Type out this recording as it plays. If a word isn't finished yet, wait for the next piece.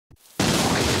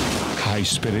High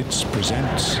Spirits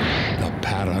presents The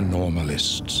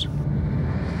Paranormalists.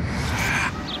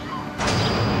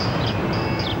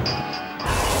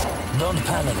 Don't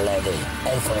panic, lady.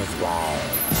 Elf is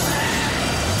wild.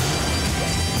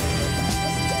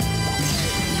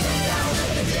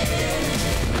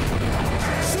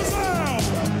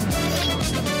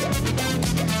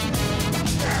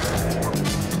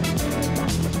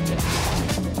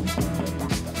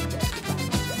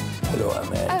 Hello,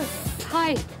 Ahmed. Oh,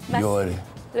 hi. You're...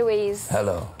 Louise.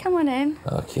 Hello. Come on in.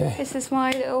 Okay. This is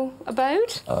my little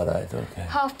abode. All right, okay.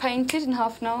 Half painted and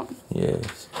half not.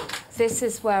 Yes. This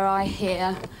is where I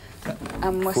hear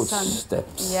my son.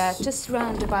 Footsteps. Yeah, just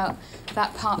round about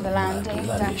that part of the landing. My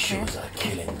bloody down here. shoes are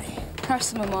killing me. Here's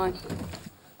some of mine.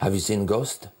 Have you seen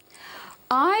Ghost?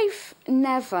 I've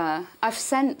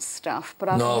sensed stuff, but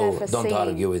I've never seen... No, don't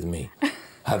argue with me.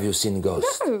 Have you seen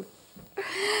Ghost? No.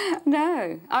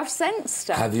 No, I've sensed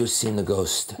stuff. Have you seen The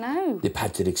Ghost? No. The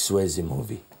Patrick Swayze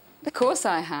movie? Of course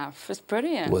I have. It's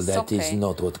brilliant. Well, that Soppy. is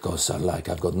not what ghosts are like.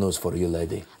 I've got news for you,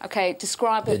 lady. OK,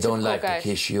 describe a They don't typical like ghost. to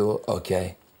kiss you,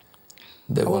 OK?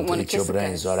 They want to eat your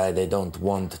brains, all right? They don't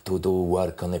want to do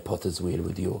work on a potter's wheel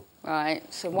with you. Right,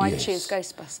 so why Yes. choose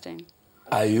ghost busting?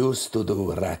 I used to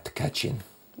do rat catching.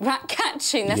 Rat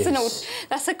catching? That's Yes.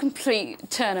 that's a complete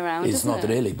turnaround, It's isn't not it?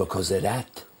 really, because a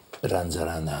rat runs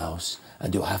around the house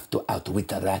and you have to outwit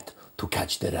the rat to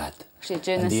catch the rat. So you're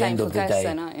doing At the the same end for of the ghosts day,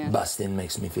 then, aren't you? busting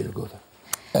makes me feel good.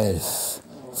 Elf,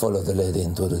 follow the lady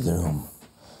into the room.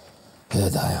 He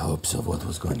had high hopes of what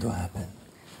was going to happen.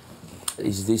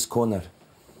 Is this corner?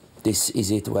 This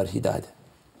is it where he died?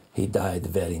 He died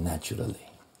very naturally.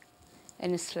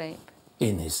 In his sleep.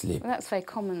 In his sleep. Well, that's very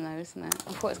common, though, isn't it?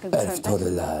 I thought it was going to be Elf something told a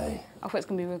better. lie. I thought it was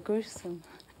going to be real gruesome.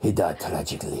 He died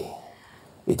tragically.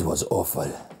 It was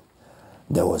awful.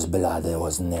 There was blood, there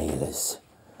was nails.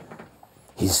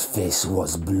 His face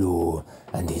was blue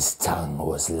and his tongue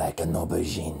was like an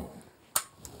aubergine.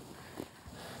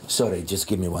 Sorry, just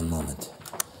give me one moment.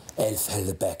 Elf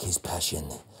held back his passion.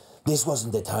 This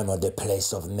wasn't the time or the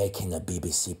place of making a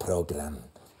BBC program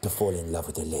to fall in love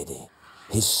with a lady.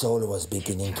 His soul was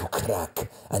beginning to crack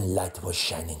and light was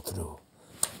shining through.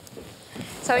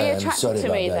 So are you attracted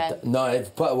to me, then? No,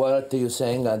 what are you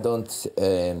saying? I don't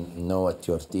know what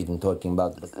you're even talking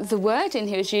about. The wording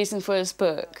he was using for his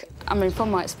book, I mean,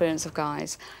 from my experience of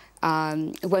guys,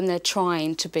 when they're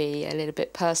trying to be a little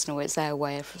bit personal, it's their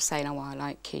way of saying, oh, I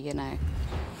like you, you know.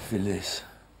 Feel this.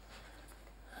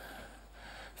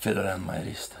 Feel around my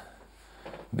wrist.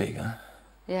 Big, huh?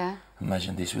 Yeah.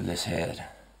 Imagine this with less hair.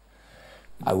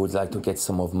 I would like to get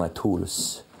some of my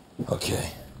tools.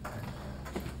 Okay.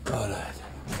 All right.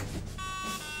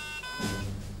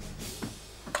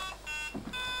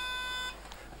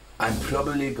 I'm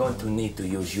probably going to need to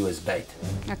use you as bait.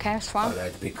 OK, that's fine. All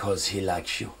right, because he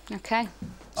likes you. OK.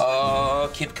 Oh,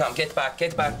 keep calm. Get back,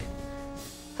 get back.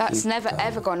 That's never,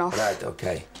 ever gone off. Right,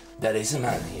 OK. There is a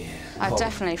man here. I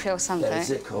definitely feel something. There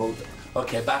is a cold.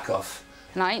 OK, back off.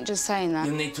 And I ain't just saying that.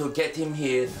 You need to get him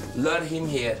here, lure him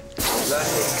here, lure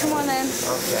him. Come on, then.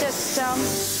 Okay. Just, All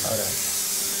right.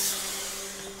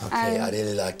 OK, I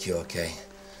really like you, OK?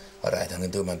 All right, I'm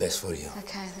gonna do my best for you.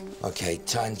 OK, thanks. OK,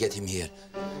 try and get him here.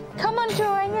 Come on,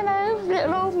 join, you know,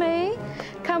 little old me.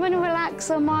 Come and relax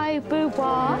on my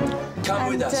boudoir. Come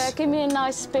with us. And give me a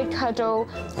nice big huddle.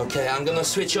 OK, I'm gonna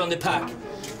switch on the pack,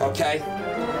 OK?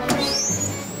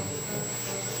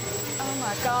 Oh,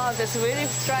 my God, there's a really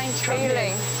strange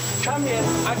feeling. Come here.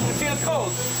 I can feel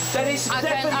cold. There is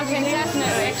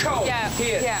definitely cold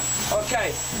here. Yeah. OK.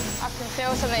 I can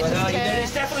feel something Well, just here. there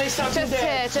is definitely something Just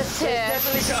there. here, just here.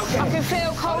 Definitely, okay. I can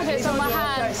feel coldness on my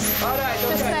hands. Okay. All right,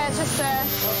 Just okay. there, just there.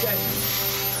 Okay.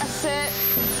 That's it.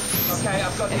 Okay,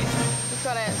 I've got it. You've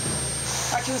got it.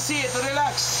 I can see it.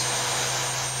 Relax.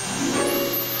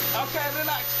 Okay,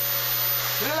 relax.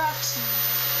 Relax.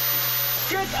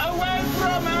 Get away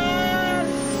from her!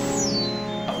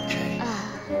 Okay.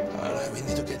 All right, we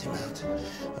need to get him out.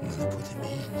 I'm gonna put him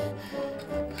in.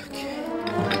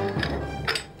 Okay.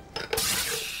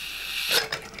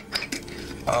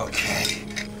 Okay.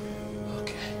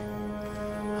 Okay.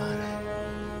 All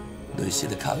right. Do you see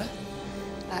the color?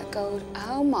 That gold.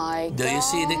 Oh, my God. Do you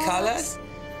see the colors?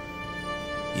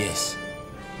 Yes.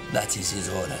 That is his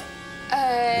order. We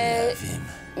have him.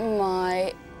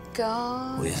 My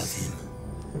God. We have him.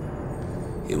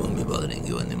 He won't be bothering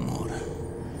you anymore.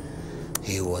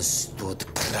 He was stood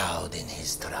proud in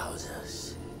his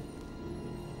trousers.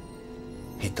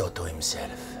 He thought to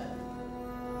himself,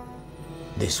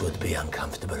 this would be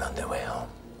uncomfortable on the way home.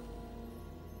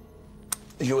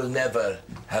 You will never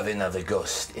have another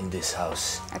ghost in this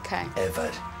house. Okay.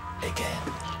 Ever again.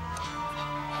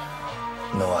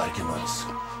 No arguments.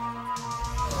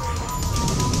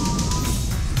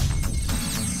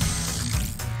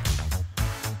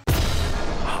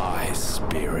 High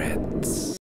spirits.